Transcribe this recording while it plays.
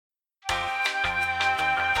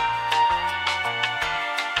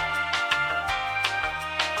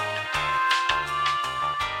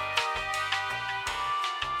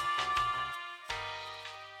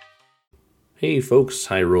Hey folks,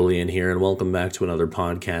 Hyrulian here, and welcome back to another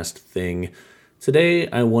podcast thing. Today,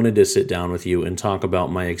 I wanted to sit down with you and talk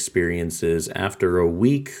about my experiences after a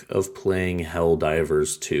week of playing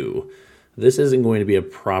Helldivers 2. This isn't going to be a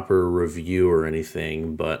proper review or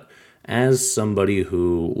anything, but as somebody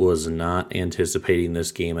who was not anticipating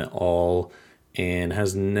this game at all and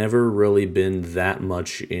has never really been that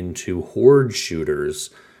much into horde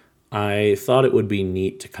shooters, I thought it would be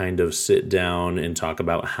neat to kind of sit down and talk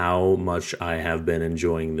about how much I have been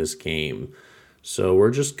enjoying this game. So we're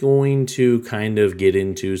just going to kind of get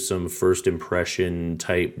into some first impression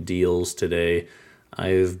type deals today.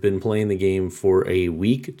 I've been playing the game for a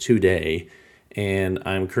week today, and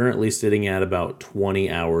I'm currently sitting at about 20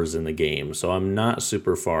 hours in the game. So I'm not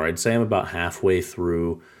super far. I'd say I'm about halfway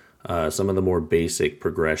through some of the more basic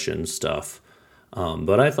progression stuff.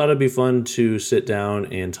 But I thought it'd be fun to sit down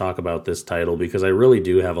and talk about this title because I really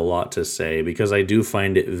do have a lot to say because I do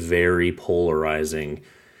find it very polarizing.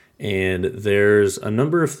 And there's a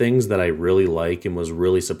number of things that I really like and was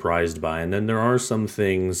really surprised by. And then there are some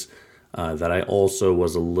things that I also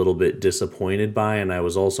was a little bit disappointed by and I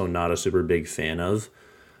was also not a super big fan of.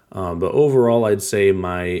 But overall, I'd say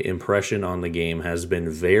my impression on the game has been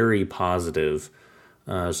very positive.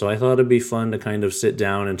 So I thought it'd be fun to kind of sit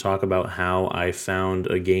down and talk about how I found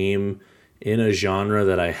a game in a genre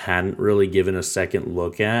that I hadn't really given a second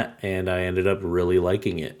look at, and I ended up really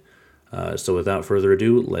liking it. So without further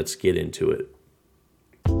ado, let's get into it.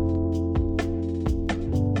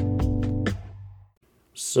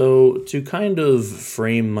 So to kind of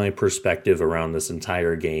frame my perspective around this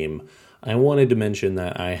entire game, I wanted to mention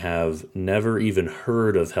that I have never even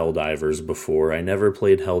heard of Helldivers before. I never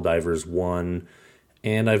played Helldivers 1.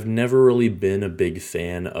 And I've never really been a big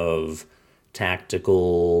fan of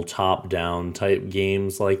tactical, top-down type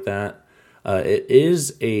games like that. It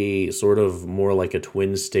is a sort of more like a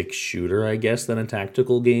twin-stick shooter, I guess, than a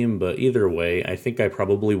tactical game. But either way, I think I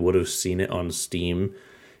probably would have seen it on Steam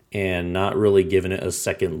and not really given it a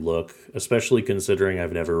second look, especially considering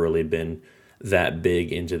I've never really been that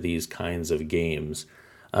big into these kinds of games.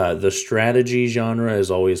 The strategy genre has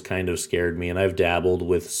always kind of scared me, and I've dabbled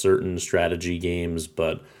with certain strategy games,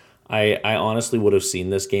 but I honestly would have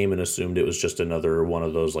seen this game and assumed it was just another one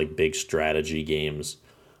of those like big strategy games.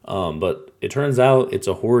 But it turns out it's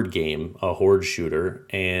a horde game, a horde shooter,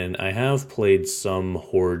 and I have played some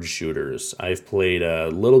horde shooters. I've played a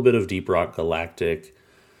little bit of Deep Rock Galactic.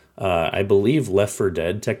 I believe Left 4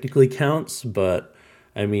 Dead technically counts, but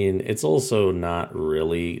I mean, it's also not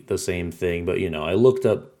really the same thing, but I looked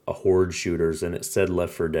up horde shooters and it said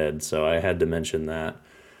Left 4 Dead, so I had to mention that.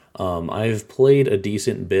 I've played a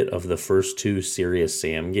decent bit of the first two Serious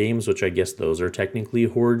Sam games, which I guess those are technically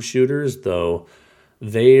horde shooters, though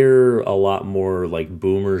they're a lot more like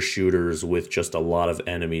boomer shooters with just a lot of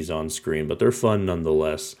enemies on screen, but they're fun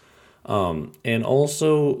nonetheless. And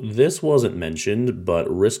also, this wasn't mentioned,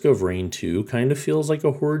 but Risk of Rain 2 kind of feels like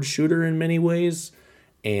a horde shooter in many ways.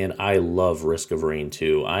 And I love Risk of Rain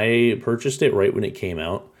 2. I purchased it right when it came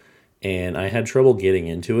out, and I had trouble getting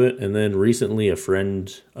into it. And then recently a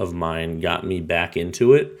friend of mine got me back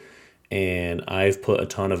into it, and I've put a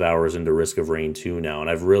ton of hours into Risk of Rain 2 now,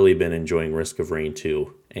 and I've really been enjoying Risk of Rain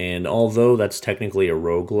 2. And although that's technically a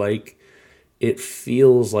roguelike, it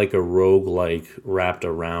feels like a roguelike wrapped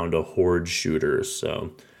around a horde shooter,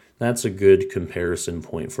 so that's a good comparison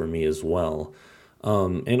point for me as well.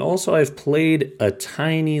 And also I've played a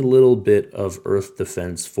tiny little bit of Earth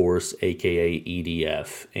Defense Force, aka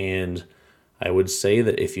EDF, and I would say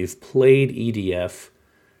that if you've played EDF,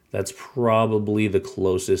 that's probably the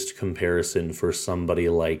closest comparison for somebody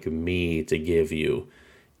like me to give you.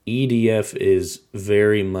 EDF is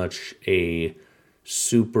very much a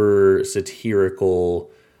super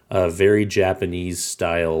satirical, very Japanese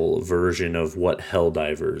style version of what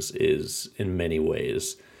Helldivers is in many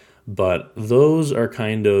ways. But those are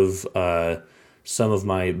kind of some of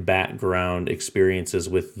my background experiences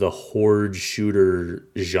with the horde shooter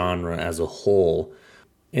genre as a whole.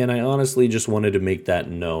 And I honestly just wanted to make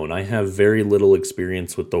that known. I have very little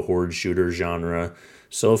experience with the horde shooter genre.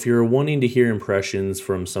 So if you're wanting to hear impressions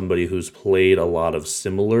from somebody who's played a lot of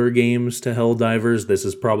similar games to Helldivers, this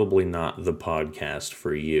is probably not the podcast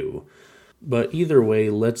for you. But either way,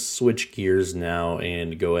 let's switch gears now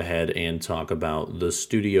and go ahead and talk about the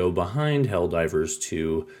studio behind Helldivers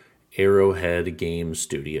 2, Arrowhead Game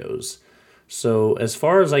Studios. So as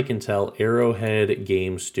far as I can tell, Arrowhead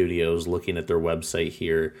Game Studios, looking at their website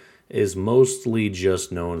here, is mostly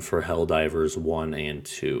just known for Helldivers 1 and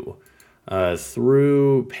 2.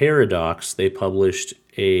 Through Paradox, they published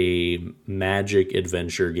a magic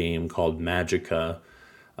adventure game called Magica.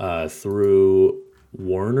 Through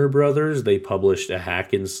Warner Brothers, they published a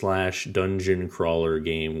hack and slash dungeon crawler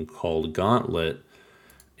game called Gauntlet.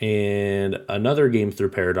 And another game through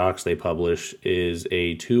Paradox they published is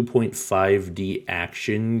a 2.5D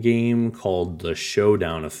action game called The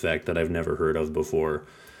Showdown Effect that I've never heard of before.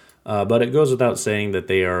 But it goes without saying that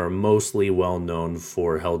they are mostly well known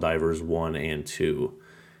for Helldivers 1 and 2.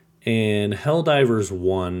 And Helldivers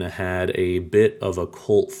 1 had a bit of a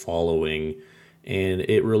cult following, and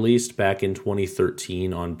it released back in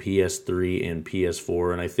 2013 on PS3 and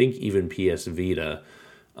PS4, and I think even PS Vita.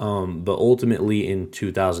 But ultimately in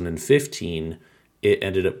 2015, it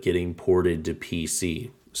ended up getting ported to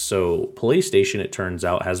PC. So PlayStation, it turns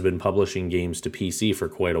out, has been publishing games to PC for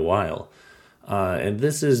quite a while. And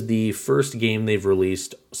this is the first game they've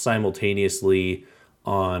released simultaneously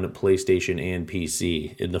on PlayStation and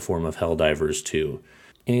PC in the form of Helldivers 2.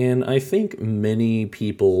 And I think many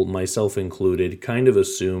people, myself included, kind of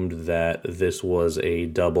assumed that this was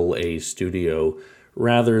a AA studio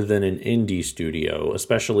rather than an indie studio,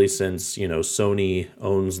 especially since, Sony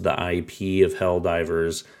owns the IP of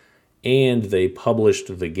Helldivers and they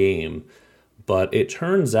published the game. But it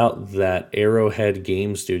turns out that Arrowhead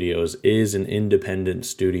Game Studios is an independent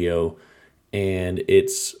studio and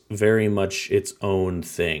it's very much its own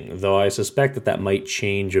thing. Though I suspect that might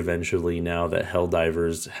change eventually now that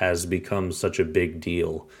Helldivers has become such a big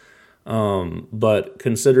deal. But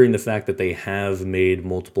considering the fact that they have made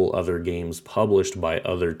multiple other games published by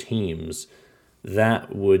other teams,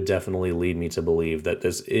 that would definitely lead me to believe that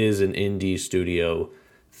this is an indie studio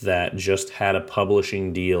that just had a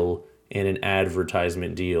publishing deal and an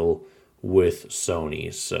advertisement deal with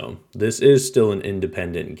Sony. So this is still an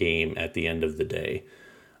independent game at the end of the day.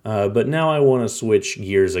 But now I want to switch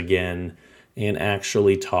gears again and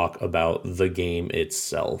actually talk about the game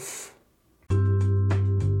itself.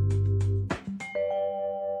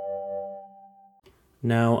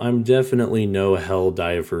 Now, I'm definitely no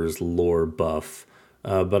Helldivers lore buff,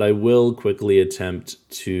 but I will quickly attempt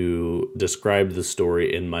to describe the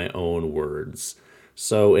story in my own words.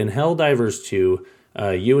 So in Helldivers 2,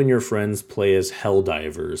 you and your friends play as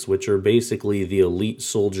Helldivers, which are basically the elite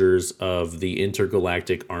soldiers of the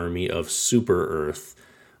intergalactic army of Super Earth,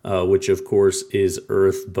 which of course is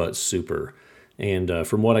Earth but super. And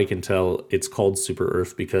from what I can tell, it's called Super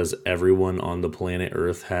Earth because everyone on the planet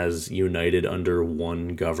Earth has united under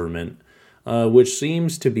one government, which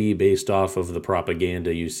seems to be based off of the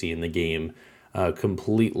propaganda you see in the game,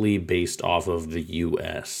 completely based off of the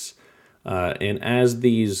US. And as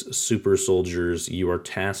these super soldiers, you are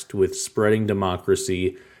tasked with spreading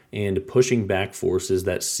democracy and pushing back forces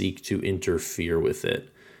that seek to interfere with it.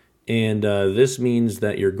 And this means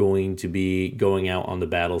that you're going to be going out on the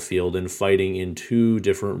battlefield and fighting in two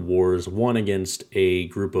different wars, one against a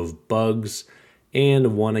group of bugs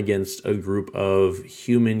and one against a group of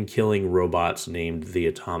human-killing robots named the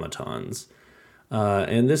automatons.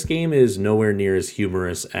 And this game is nowhere near as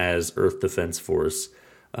humorous as Earth Defense Force,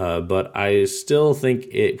 but I still think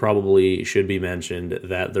it probably should be mentioned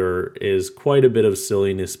that there is quite a bit of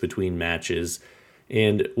silliness between matches.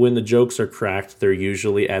 And when the jokes are cracked, they're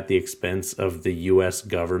usually at the expense of the US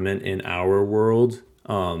government in our world.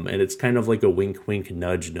 And it's kind of like a wink, wink,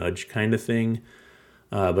 nudge, nudge kind of thing.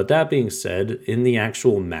 But that being said, in the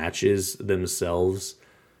actual matches themselves,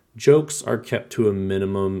 jokes are kept to a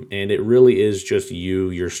minimum, and it really is just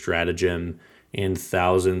you, your stratagem, and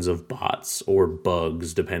thousands of bots or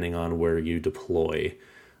bugs, depending on where you deploy.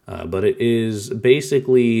 But it is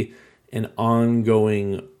basically an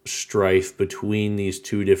ongoing strife between these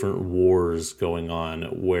two different wars going on,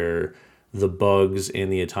 where the bugs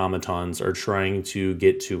and the automatons are trying to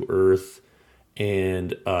get to Earth,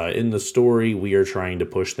 and in the story, we are trying to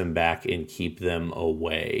push them back and keep them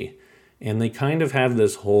away. And they kind of have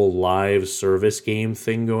this whole live service game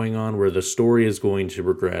thing going on where the story is going to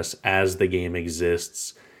progress as the game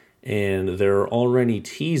exists. And there are already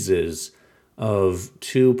teases of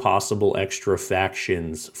two possible extra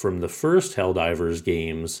factions from the first Helldivers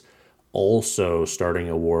games also starting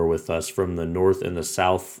a war with us from the north and the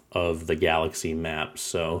south of the galaxy map.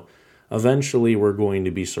 So eventually we're going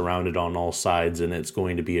to be surrounded on all sides, and it's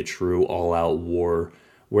going to be a true all-out war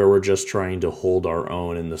where we're just trying to hold our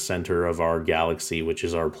own in the center of our galaxy, which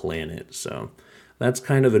is our planet. So that's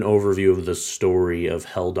kind of an overview of the story of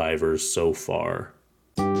Helldivers so far.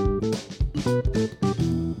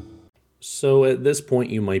 So at this point,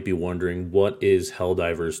 you might be wondering, what is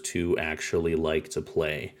Helldivers 2 actually like to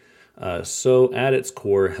play? So at its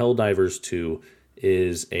core, Helldivers 2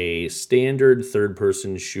 is a standard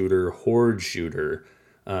third-person shooter, horde shooter,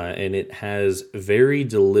 and it has very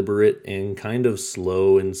deliberate and kind of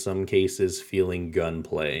slow, in some cases, feeling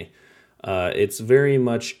gunplay. It's very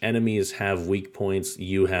much enemies have weak points,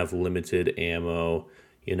 you have limited ammo,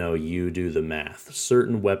 you do the math.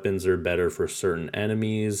 Certain weapons are better for certain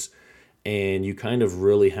enemies, and you kind of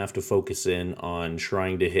really have to focus in on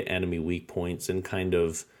trying to hit enemy weak points and kind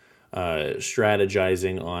of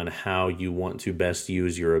strategizing on how you want to best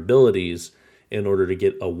use your abilities in order to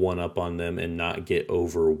get a one-up on them and not get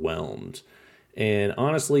overwhelmed. And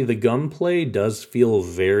honestly, the gunplay does feel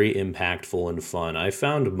very impactful and fun. I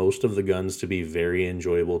found most of the guns to be very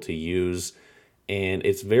enjoyable to use, and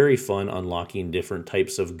it's very fun unlocking different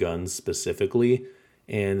types of guns specifically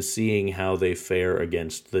and seeing how they fare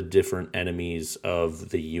against the different enemies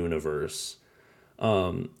of the universe.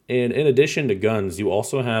 And in addition to guns, you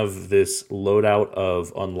also have this loadout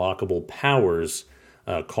of unlockable powers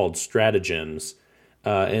called stratagems.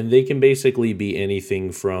 And they can basically be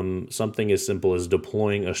anything from something as simple as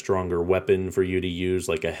deploying a stronger weapon for you to use,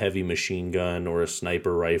 like a heavy machine gun or a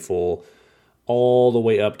sniper rifle, all the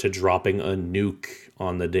way up to dropping a nuke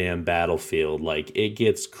on the damn battlefield. Like, it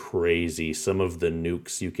gets crazy, some of the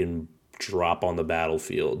nukes you can drop on the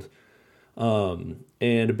battlefield.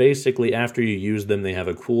 And basically, after you use them, they have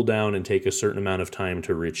a cooldown and take a certain amount of time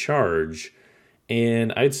to recharge.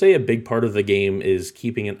 And I'd say a big part of the game is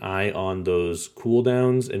keeping an eye on those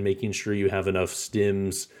cooldowns and making sure you have enough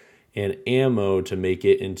stims and ammo to make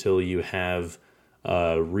it until you have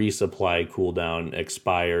resupply cooldown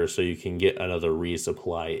expire so you can get another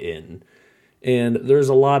resupply in. And there's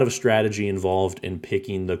a lot of strategy involved in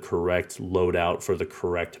picking the correct loadout for the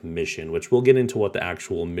correct mission, which we'll get into what the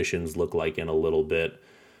actual missions look like in a little bit.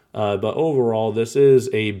 But overall, this is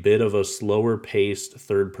a bit of a slower paced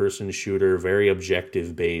third-person shooter, very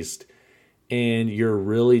objective based, and you're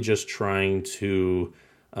really just trying to,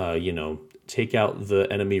 take out the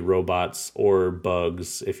enemy robots or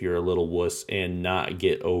bugs if you're a little wuss and not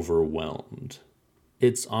get overwhelmed.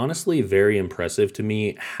 It's honestly very impressive to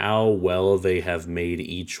me how well they have made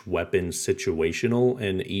each weapon situational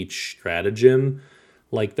and each stratagem.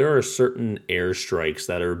 Like, there are certain airstrikes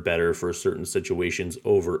that are better for certain situations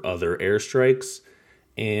over other airstrikes.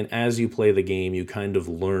 And as you play the game, you kind of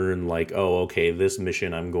learn, like, oh, okay, this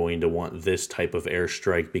mission I'm going to want this type of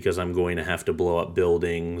airstrike because I'm going to have to blow up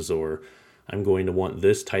buildings, or I'm going to want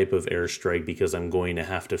this type of airstrike because I'm going to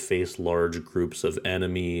have to face large groups of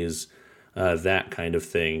enemies, that kind of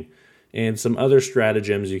thing. And some other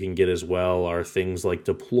stratagems you can get as well are things like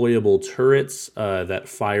deployable turrets that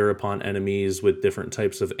fire upon enemies with different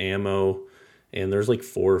types of ammo. And there's like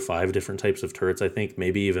 4 or 5 different types of turrets, I think,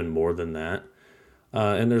 maybe even more than that.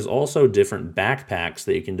 And there's also different backpacks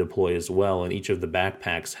that you can deploy as well. And each of the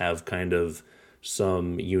backpacks have kind of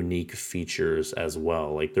some unique features as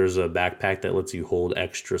well. Like, there's a backpack that lets you hold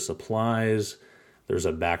extra supplies. There's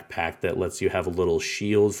a backpack that lets you have a little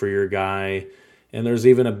shield for your guy. And there's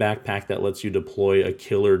even a backpack that lets you deploy a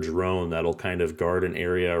killer drone that'll kind of guard an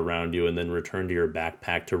area around you and then return to your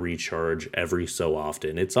backpack to recharge every so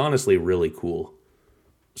often. It's honestly really cool.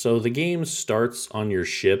 So the game starts on your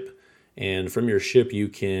ship, and from your ship you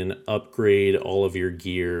can upgrade all of your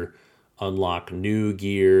gear, unlock new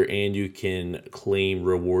gear, and you can claim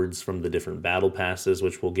rewards from the different battle passes,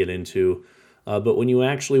 which we'll get into. But when you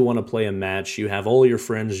actually want to play a match, you have all your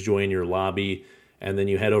friends join your lobby, and then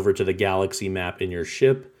you head over to the galaxy map in your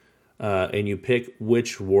ship, and you pick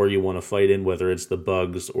which war you want to fight in, whether it's the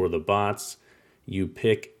bugs or the bots. You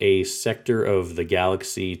pick a sector of the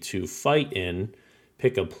galaxy to fight in,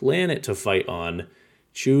 pick a planet to fight on,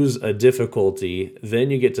 choose a difficulty,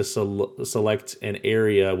 then you get to select an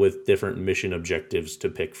area with different mission objectives to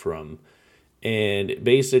pick from. And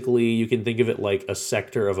basically, you can think of it like a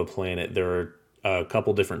sector of a planet. There are a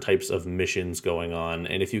couple different types of missions going on,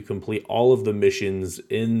 and if you complete all of the missions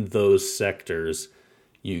in those sectors,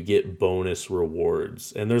 you get bonus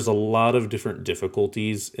rewards. And there's a lot of different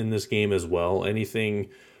difficulties in this game as well. Anything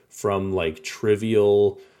from like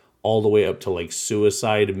trivial all the way up to like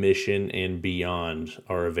suicide mission and beyond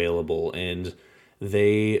are available, and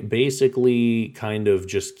they basically kind of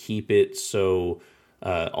just keep it so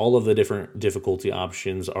all of the different difficulty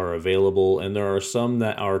options are available, and there are some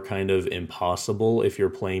that are kind of impossible if you're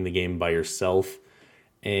playing the game by yourself,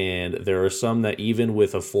 and there are some that even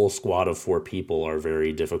with a full squad of 4 people are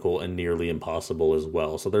very difficult and nearly impossible as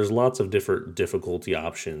well. So there's lots of different difficulty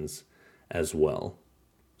options as well.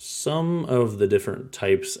 Some of the different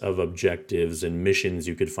types of objectives and missions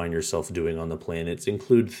you could find yourself doing on the planets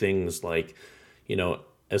include things like,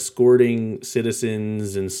 escorting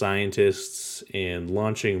citizens and scientists and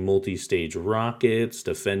launching multi-stage rockets,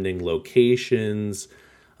 defending locations,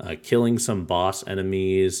 killing some boss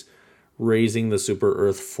enemies, raising the Super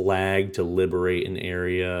Earth flag to liberate an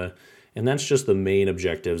area, And that's just the main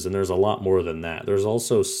objectives, and there's a lot more than that. There's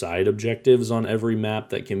also side objectives on every map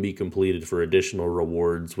that can be completed for additional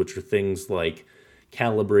rewards, which are things like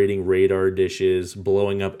calibrating radar dishes,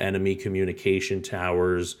 blowing up enemy communication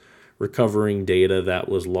towers, recovering data that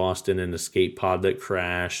was lost in an escape pod that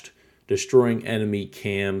crashed, destroying enemy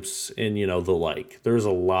camps, and the like. There's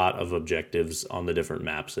a lot of objectives on the different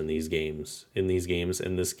maps in this game.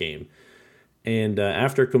 And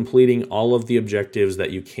after completing all of the objectives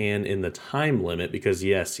that you can in the time limit, because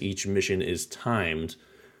yes, each mission is timed,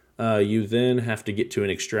 you then have to get to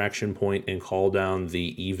an extraction point and call down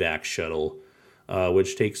the evac shuttle,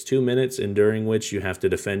 which takes 2 minutes, and during which you have to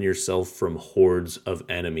defend yourself from hordes of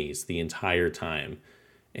enemies the entire time.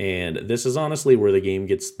 And this is honestly where the game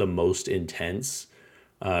gets the most intense,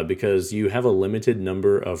 because you have a limited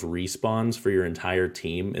number of respawns for your entire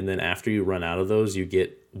team, and then after you run out of those, you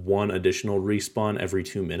get one additional respawn every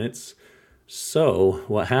 2 minutes. So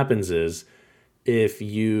what happens is, if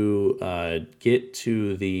you get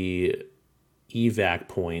to the evac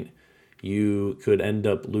point, you could end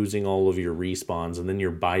up losing all of your respawns, and then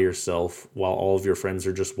you're by yourself while all of your friends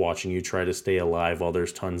are just watching you try to stay alive while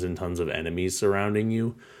there's tons and tons of enemies surrounding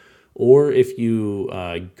you. Or if you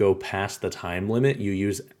go past the time limit,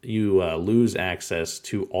 you lose access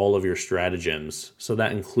to all of your stratagems. So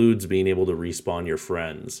that includes being able to respawn your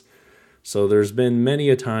friends. So there's been many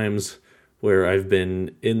a times where I've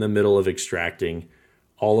been in the middle of extracting,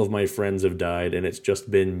 all of my friends have died, and it's just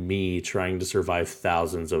been me trying to survive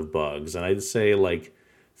thousands of bugs. And I'd say like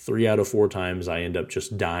 3 out of 4 times I end up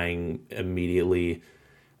just dying immediately.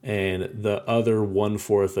 And the other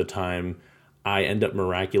 1/4 of the time, I end up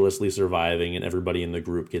miraculously surviving, and everybody in the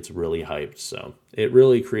group gets really hyped. So it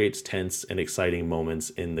really creates tense and exciting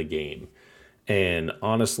moments in the game. And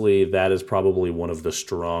honestly, that is probably one of the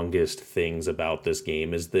strongest things about this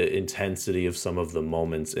game, is the intensity of some of the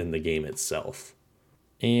moments in the game itself.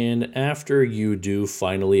 And after you do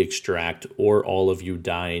finally extract, or all of you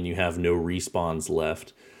die and you have no respawns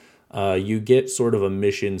left, you get sort of a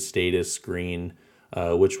mission status screen,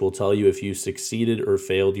 which will tell you if you succeeded or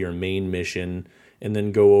failed your main mission, and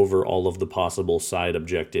then go over all of the possible side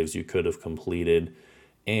objectives you could have completed.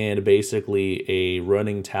 And basically a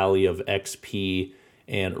running tally of XP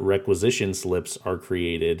and requisition slips are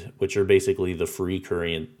created, which are basically the free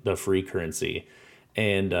currency.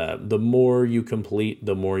 And the more you complete,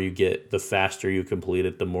 the more you get. The faster you complete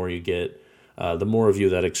it, the more you get. The more of you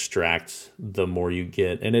that extract, the more you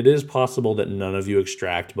get. And it is possible that none of you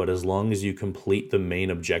extract, but as long as you complete the main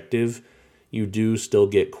objective, you do still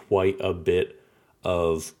get quite a bit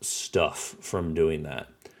of stuff from doing that.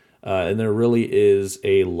 And there really is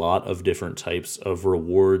a lot of different types of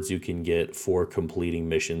rewards you can get for completing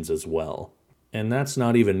missions as well. And that's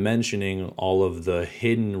not even mentioning all of the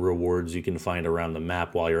hidden rewards you can find around the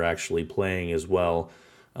map while you're actually playing as well,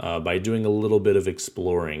 by doing a little bit of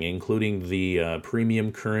exploring, including the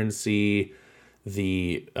premium currency,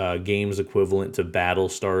 the game's equivalent to battle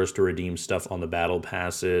stars to redeem stuff on the battle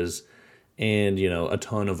passes, and a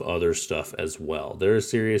ton of other stuff as well. There is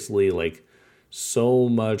seriously like so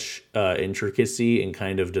much intricacy in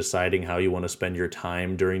kind of deciding how you want to spend your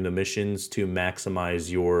time during the missions to maximize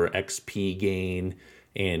your XP gain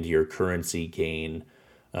and your currency gain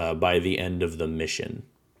by the end of the mission.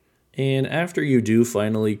 And after you do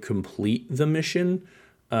finally complete the mission,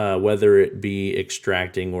 whether it be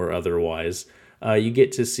extracting or otherwise, you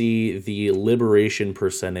get to see the liberation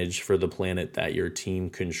percentage for the planet that your team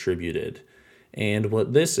contributed. And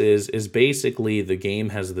what this is basically the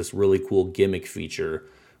game has this really cool gimmick feature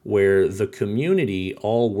where the community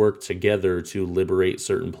all work together to liberate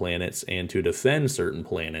certain planets and to defend certain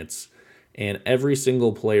planets. And every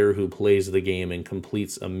single player who plays the game and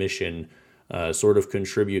completes a mission sort of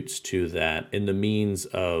contributes to that in the means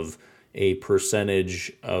of a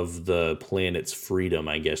percentage of the planet's freedom,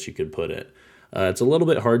 I guess you could put it. It's a little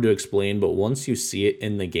bit hard to explain, but once you see it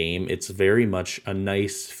in the game, it's very much a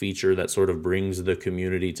nice feature that sort of brings the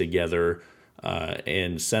community together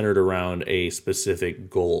and centered around a specific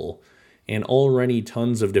goal. And already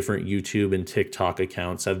tons of different YouTube and TikTok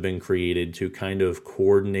accounts have been created to kind of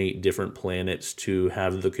coordinate different planets to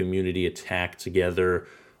have the community attack together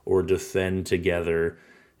or defend together.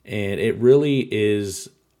 And it really is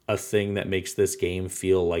a thing that makes this game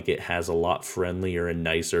feel like it has a lot friendlier and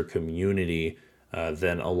nicer community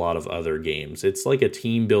than a lot of other games. It's like a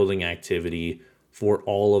team building activity for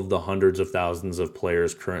all of the hundreds of thousands of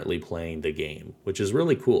players currently playing the game, which is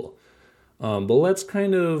really cool. But let's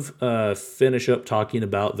kind of finish up talking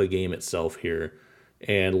about the game itself here.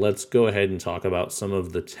 And let's go ahead and talk about some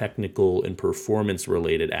of the technical and performance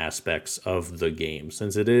related aspects of the game,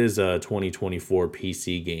 since it is a 2024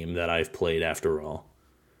 PC game that I've played after all.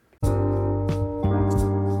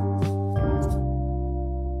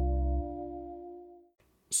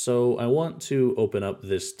 So I want to open up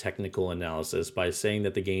this technical analysis by saying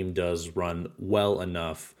that the game does run well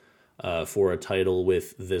enough for a title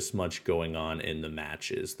with this much going on in the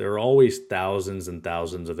matches. There are always thousands and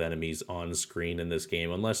thousands of enemies on screen in this game,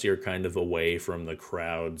 unless you're kind of away from the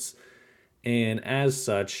crowds. And as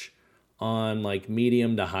such, on like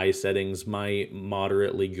medium to high settings, my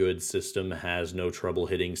moderately good system has no trouble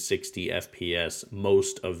hitting 60 FPS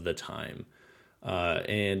most of the time.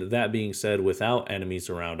 And that being said, without enemies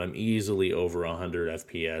around, I'm easily over 100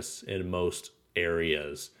 FPS in most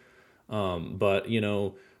areas. But,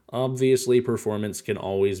 obviously performance can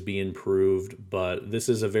always be improved, but this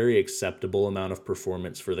is a very acceptable amount of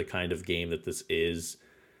performance for the kind of game that this is.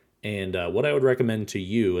 And what I would recommend to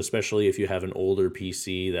you, especially if you have an older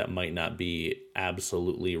PC that might not be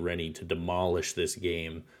absolutely ready to demolish this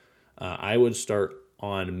game, I would start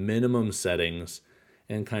on minimum settings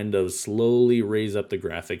and kind of slowly raise up the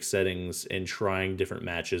graphics settings and trying different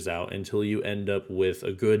matches out until you end up with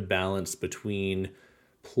a good balance between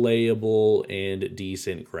playable and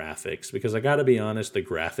decent graphics. Because I gotta be honest, the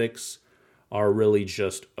graphics are really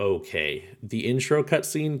just okay. The intro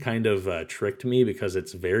cutscene kind of tricked me because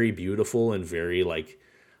it's very beautiful and very like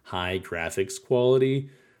high graphics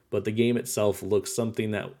quality, but the game itself looks like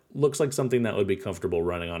something that would be comfortable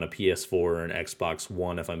running on a PS4 or an Xbox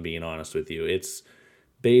One, if I'm being honest with you. It's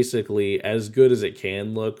basically as good as it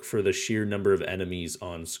can look for the sheer number of enemies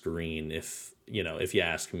on screen, if you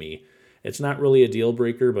ask me. It's not really a deal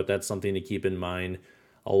breaker, but that's something to keep in mind.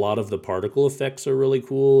 A lot of the particle effects are really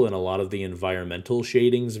cool, and a lot of the environmental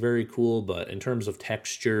shading's very cool, but in terms of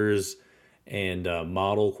textures and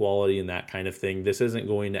model quality and that kind of thing, this isn't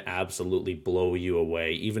going to absolutely blow you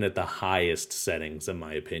away, even at the highest settings, in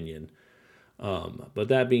my opinion. But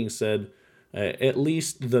that being said, at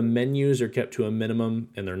least the menus are kept to a minimum,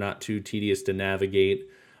 and they're not too tedious to navigate.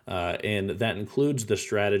 And that includes the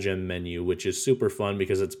stratagem menu, which is super fun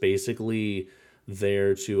because it's basically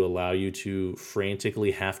there to allow you to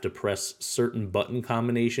frantically have to press certain button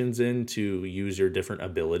combinations in to use your different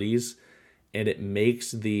abilities. And it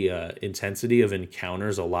makes the intensity of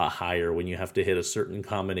encounters a lot higher when you have to hit a certain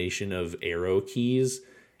combination of arrow keys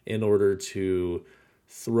in order to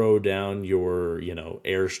throw down your,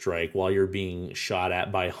 airstrike while you're being shot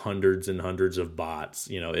at by hundreds and hundreds of bots.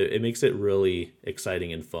 It makes it really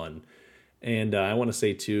exciting and fun. And I want to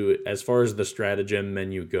say too, as far as the stratagem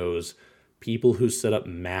menu goes, people who set up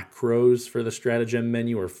macros for the stratagem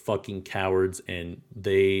menu are fucking cowards, and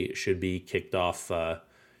they should be kicked off the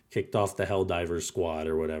Helldivers squad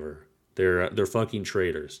or whatever. They're fucking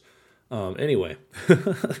traitors. Anyway,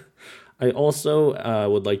 I also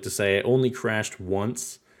would like to say I only crashed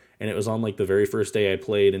once, and it was on like the very first day I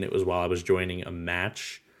played, and it was while I was joining a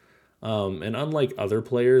match. And unlike other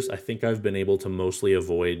players, I think I've been able to mostly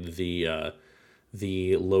avoid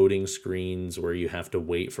the loading screens where you have to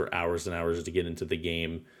wait for hours and hours to get into the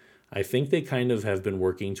game. I think they kind of have been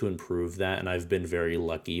working to improve that, and I've been very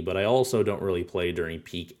lucky, but I also don't really play during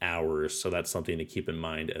peak hours, so that's something to keep in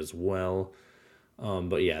mind as well.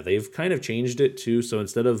 But yeah, they've kind of changed it too, so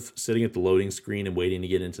instead of sitting at the loading screen and waiting to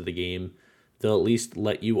get into the game, they'll at least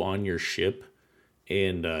let you on your ship,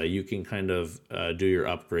 and you can kind of do your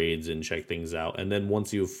upgrades and check things out. And then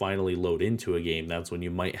once you finally load into a game, that's when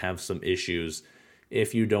you might have some issues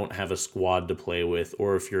if you don't have a squad to play with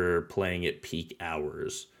or if you're playing at peak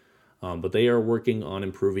hours. But they are working on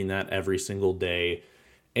improving that every single day.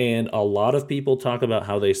 And a lot of people talk about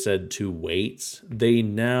how they said to wait. They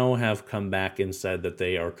now have come back and said that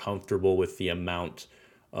they are comfortable with the amount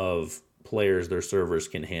of players their servers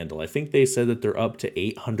can handle. I think they said that they're up to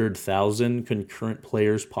 800,000 concurrent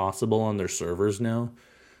players possible on their servers now,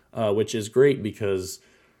 which is great because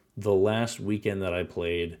the last weekend that I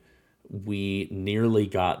played, we nearly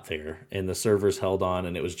got there and the servers held on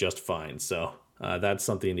and it was just fine. So that's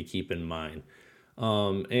something to keep in mind.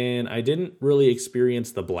 And I didn't really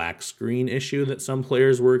experience the black screen issue that some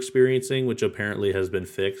players were experiencing, which apparently has been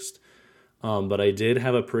fixed. But I did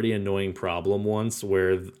have a pretty annoying problem once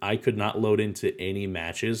where I could not load into any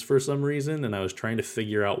matches for some reason, and I was trying to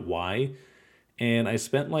figure out why. And I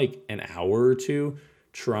spent like an hour or two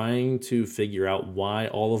trying to figure out why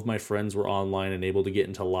all of my friends were online and able to get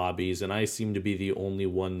into lobbies, and I seemed to be the only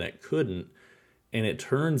one that couldn't. And it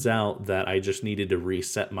turns out that I just needed to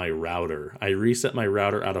reset my router. I reset my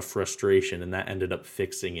router out of frustration, and that ended up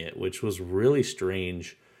fixing it, which was really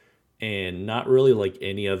strange and not really like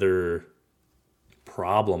any other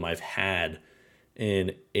problem I've had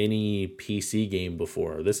in any PC game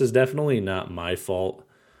before. This is definitely not my fault.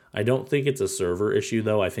 I don't think it's a server issue,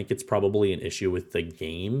 though. I think it's probably an issue with the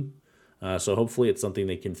game. So hopefully it's something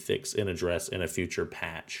they can fix and address in a future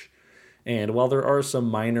patch. And while there are some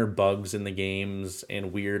minor bugs in the games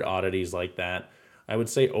and weird oddities like that, I would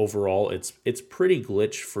say overall it's pretty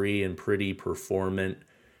glitch-free and pretty performant.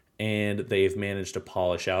 And they've managed to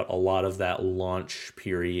polish out a lot of that launch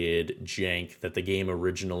period jank that the game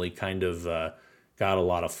originally kind of got a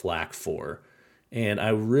lot of flack for. And I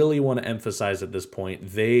really want to emphasize at this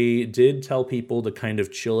point, they did tell people to kind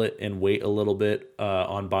of chill it and wait a little bit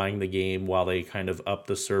on buying the game while they kind of up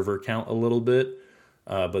the server count a little bit.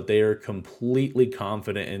 But they are completely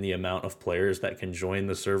confident in the amount of players that can join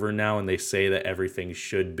the server now, and they say that everything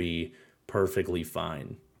should be perfectly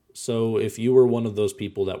fine. So if you were one of those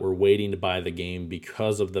people that were waiting to buy the game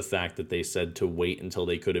because of the fact that they said to wait until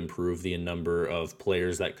they could improve the number of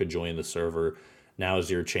players that could join the server,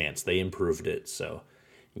 now's your chance. They improved it, so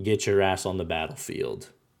get your ass on the battlefield.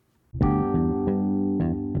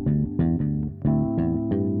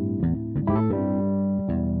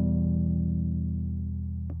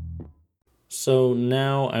 So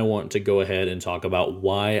now I want to go ahead and talk about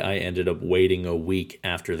why I ended up waiting a week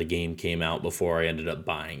after the game came out before I ended up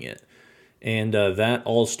buying it. And that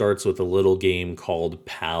all starts with a little game called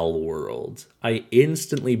Pal World. I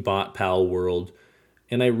instantly bought Pal World,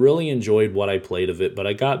 and I really enjoyed what I played of it, but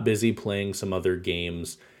I got busy playing some other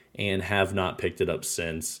games and have not picked it up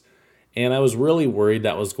since. And I was really worried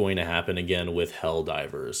that was going to happen again with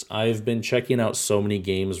Helldivers. I've been checking out so many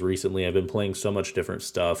games recently. I've been playing so much different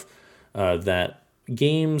stuff that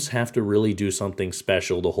games have to really do something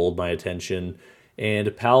special to hold my attention.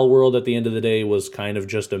 And Pal World at the end of the day was kind of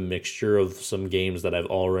just a mixture of some games that I've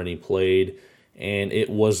already played, and it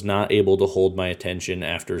was not able to hold my attention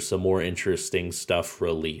after some more interesting stuff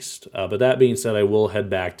released. But that being said, I will head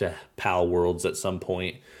back to Pal Worlds at some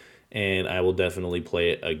point, and I will definitely play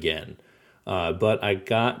it again. But I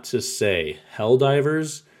got to say,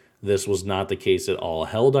 Helldivers, this was not the case at all.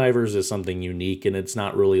 Helldivers is something unique, and it's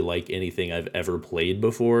not really like anything I've ever played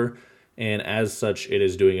before. And as such, it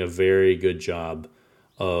is doing a very good job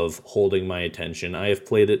of holding my attention. I have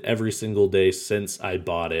played it every single day since I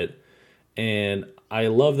bought it. And I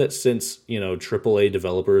love that since, AAA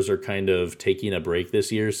developers are kind of taking a break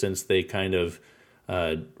this year, since they kind of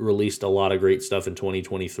released a lot of great stuff in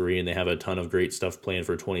 2023, and they have a ton of great stuff planned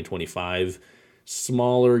for 2025.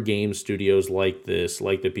 Smaller game studios like this,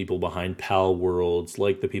 like the people behind Pal Worlds,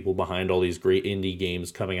 like the people behind all these great indie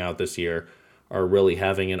games coming out this year, are really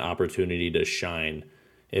having an opportunity to shine.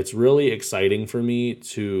 It's really exciting for me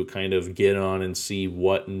to kind of get on and see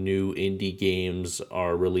what new indie games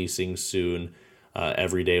are releasing soon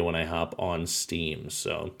every day when I hop on Steam.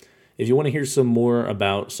 So if you want to hear some more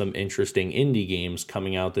about some interesting indie games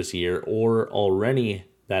coming out this year or already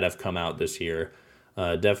that have come out this year,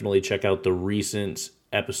 definitely check out the recent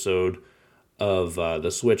episode of the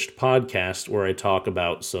Switched podcast where I talk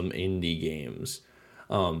about some indie games.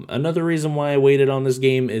 Another reason why I waited on this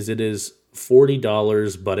game is it is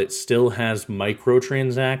 $40, but it still has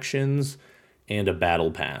microtransactions and a battle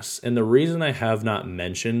pass. And the reason I have not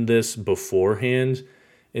mentioned this beforehand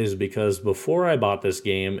is because before I bought this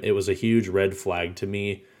game, it was a huge red flag to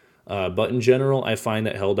me. But in general, I find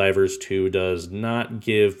that Helldivers 2 does not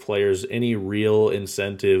give players any real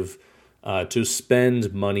incentive to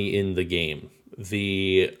spend money in the game.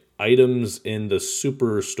 The items in the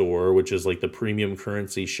Superstore, which is like the premium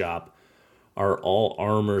currency shop, are all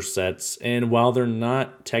armor sets. And while they're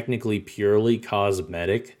not technically purely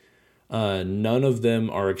cosmetic, none of them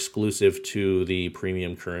are exclusive to the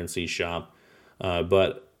premium currency shop.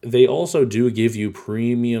 But they also do give you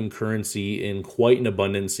premium currency in quite an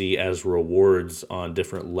abundancy as rewards on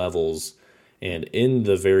different levels and in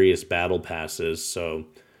the various battle passes. So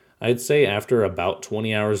I'd say after about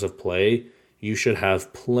 20 hours of play, you should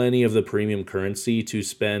have plenty of the premium currency to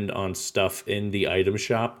spend on stuff in the item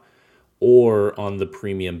shop or on the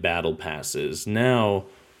premium battle passes. Now,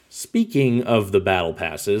 speaking of the battle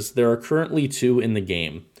passes, there are currently 2 in the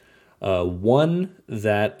game. One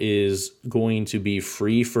that is going to be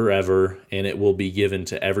free forever, and it will be given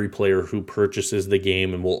to every player who purchases the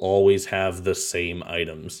game and will always have the same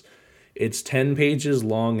items. It's 10 pages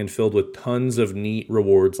long and filled with tons of neat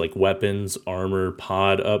rewards like weapons, armor,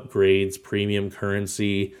 pod upgrades, premium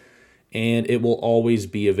currency, and it will always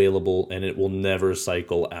be available and it will never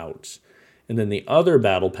cycle out. And then the other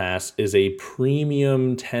battle pass is a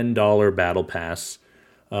premium $10 battle pass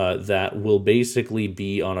that will basically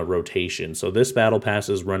be on a rotation. So this battle pass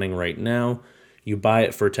is running right now. You buy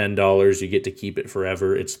it for $10, you get to keep it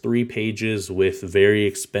forever. It's 3 pages with very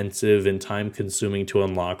expensive and time-consuming to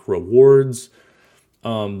unlock rewards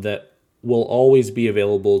that will always be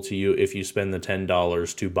available to you if you spend the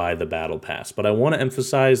 $10 to buy the Battle Pass. But I want to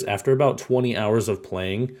emphasize, after about 20 hours of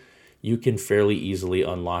playing, you can fairly easily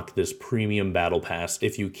unlock this premium Battle Pass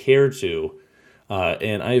if you care to.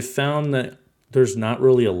 And I've found that there's not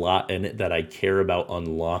really a lot in it that I care about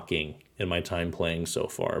unlocking in my time playing so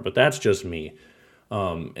far, but that's just me.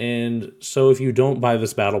 And so if you don't buy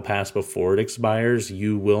this Battle Pass before it expires,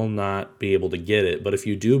 you will not be able to get it. But if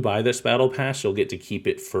you do buy this Battle Pass, you'll get to keep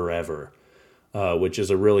it forever, which is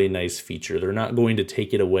a really nice feature. They're not going to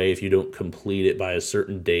take it away if you don't complete it by a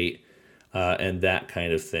certain date and that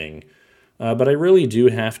kind of thing. But I really do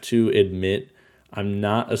have to admit, I'm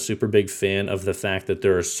not a super big fan of the fact that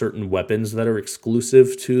there are certain weapons that are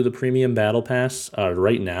exclusive to the Premium Battle Pass.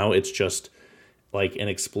 Right now, it's just like an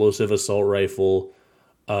explosive assault rifle,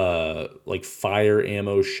 like fire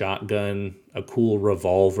ammo shotgun, a cool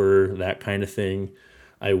revolver, that kind of thing.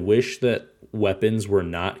 I wish that weapons were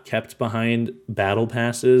not kept behind battle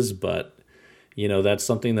passes, but that's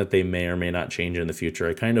something that they may or may not change in the future.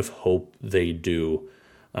 I kind of hope they do.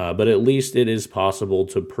 But at least it is possible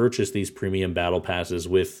to purchase these premium battle passes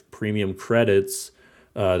with premium credits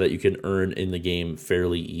that you can earn in the game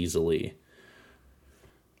fairly easily.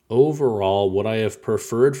 Overall, would I have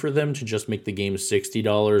preferred for them to just make the game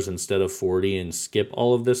 $60 instead of $40 and skip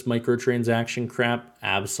all of this microtransaction crap?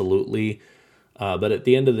 Absolutely. But at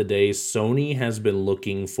the end of the day, Sony has been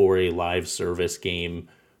looking for a live service game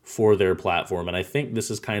for their platform, and I think this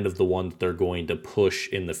is kind of the one that they're going to push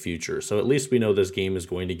in the future. So at least we know this game is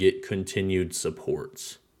going to get continued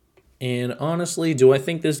support. And honestly, do I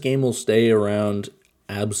think this game will stay around?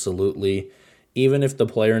 Absolutely. Even if the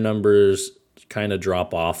player numbers kind of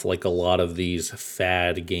drop off like a lot of these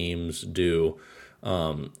fad games do.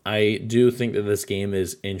 I do think that this game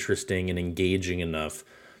is interesting and engaging enough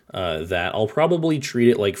that I'll probably treat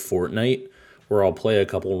it like Fortnite, where I'll play a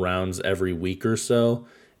couple rounds every week or so,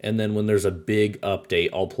 and then when there's a big update,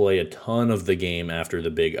 I'll play a ton of the game after the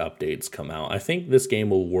big updates come out. I think this game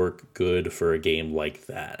will work good for a game like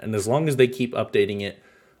that, and as long as they keep updating it,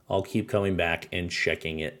 I'll keep coming back and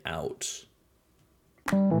checking it out.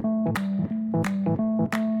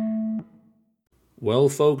 Well,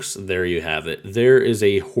 folks, there you have it. There is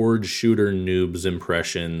a Horde Shooter Noob's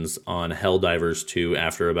impressions on Helldivers 2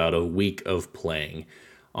 after about a week of playing.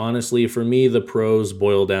 Honestly, for me, the pros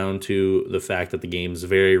boil down to the fact that the game's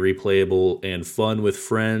very replayable and fun with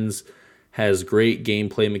friends, has great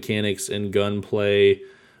gameplay mechanics and gunplay,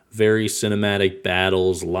 very cinematic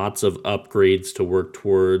battles, lots of upgrades to work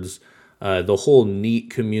towards, the whole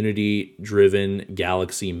neat community-driven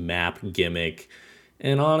galaxy map gimmick.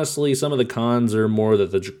 And honestly, some of the cons are more that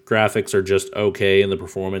the graphics are just okay and the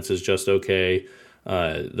performance is just okay.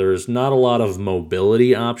 There's not a lot of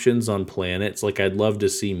mobility options on planets. Like, I'd love to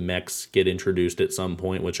see mechs get introduced at some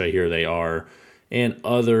point, which I hear they are, and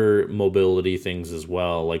other mobility things as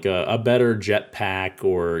well. Like a better jetpack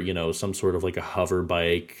or, some sort of like a hover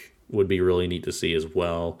bike would be really neat to see as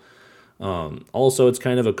well. Also, it's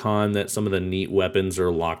kind of a con that some of the neat weapons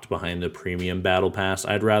are locked behind the premium battle pass.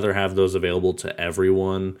 I'd rather have those available to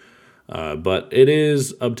everyone, but it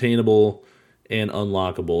is obtainable and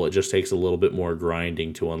unlockable. It just takes a little bit more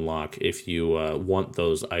grinding to unlock if you want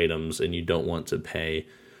those items and you don't want to pay.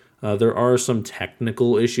 There are some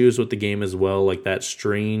technical issues with the game as well, like that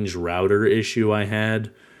strange router issue I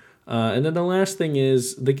had. And then the last thing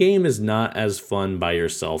is, the game is not as fun by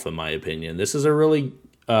yourself, in my opinion. This is a really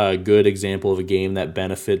good example of a game that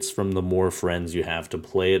benefits from the more friends you have to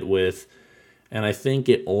play it with, and I think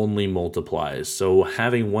it only multiplies. So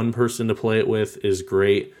having one person to play it with is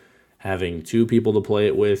great, having 2 people to play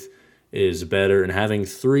it with is better, and having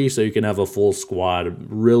 3 so you can have a full squad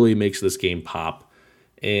really makes this game pop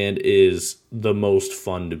and is the most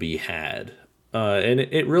fun to be had. And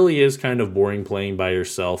it really is kind of boring playing by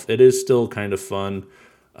yourself. It is still kind of fun.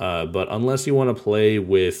 But unless you want to play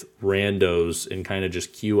with randos and kind of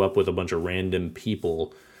just queue up with a bunch of random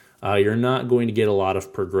people, you're not going to get a lot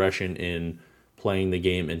of progression in playing the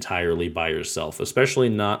game entirely by yourself, especially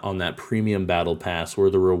not on that premium battle pass where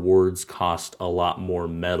the rewards cost a lot more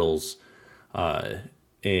medals,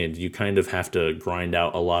 and you kind of have to grind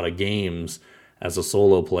out a lot of games as a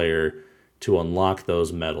solo player to unlock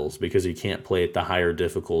those medals, because you can't play at the higher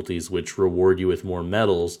difficulties, which reward you with more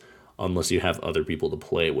medals unless you have other people to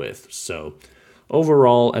play with. So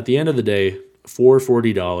overall, at the end of the day, for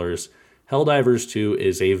 $40, Helldivers 2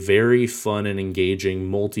 is a very fun and engaging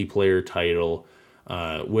multiplayer title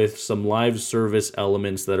with some live service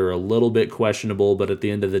elements that are a little bit questionable, but at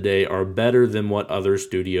the end of the day are better than what other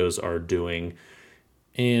studios are doing.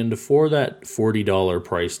 And for that $40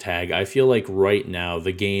 price tag, I feel like right now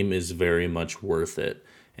the game is very much worth it.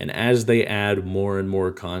 And as they add more and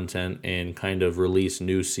more content and kind of release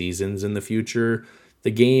new seasons in the future,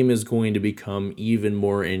 the game is going to become even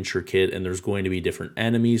more intricate, and there's going to be different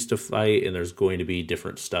enemies to fight, and there's going to be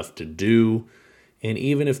different stuff to do. And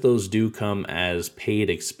even if those do come as paid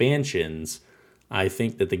expansions, I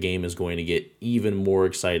think that the game is going to get even more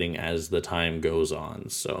exciting as the time goes on.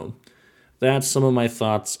 So that's some of my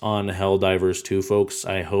thoughts on Helldivers 2, folks.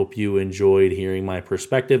 I hope you enjoyed hearing my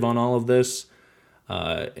perspective on all of this.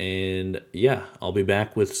 And yeah, I'll be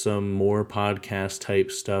back with some more podcast type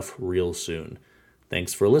stuff real soon.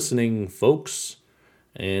 Thanks for listening, folks.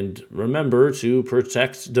 And remember to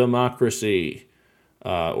protect democracy,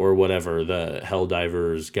 or whatever the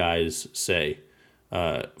Helldivers guys say.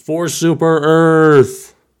 For Super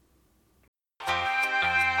Earth!